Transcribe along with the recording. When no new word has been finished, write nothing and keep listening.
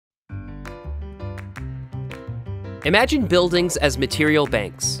Imagine buildings as material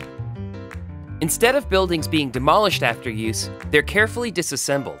banks. Instead of buildings being demolished after use, they're carefully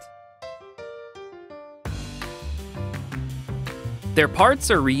disassembled. Their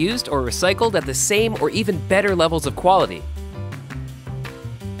parts are reused or recycled at the same or even better levels of quality.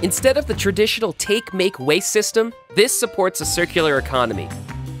 Instead of the traditional take, make, waste system, this supports a circular economy,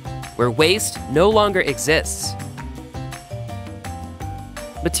 where waste no longer exists.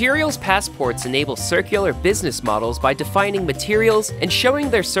 Materials passports enable circular business models by defining materials and showing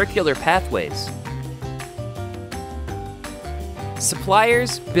their circular pathways.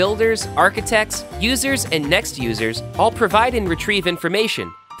 Suppliers, builders, architects, users, and next users all provide and retrieve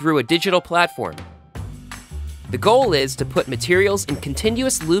information through a digital platform. The goal is to put materials in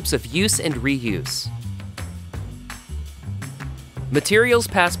continuous loops of use and reuse. Materials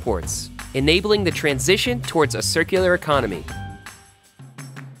passports, enabling the transition towards a circular economy.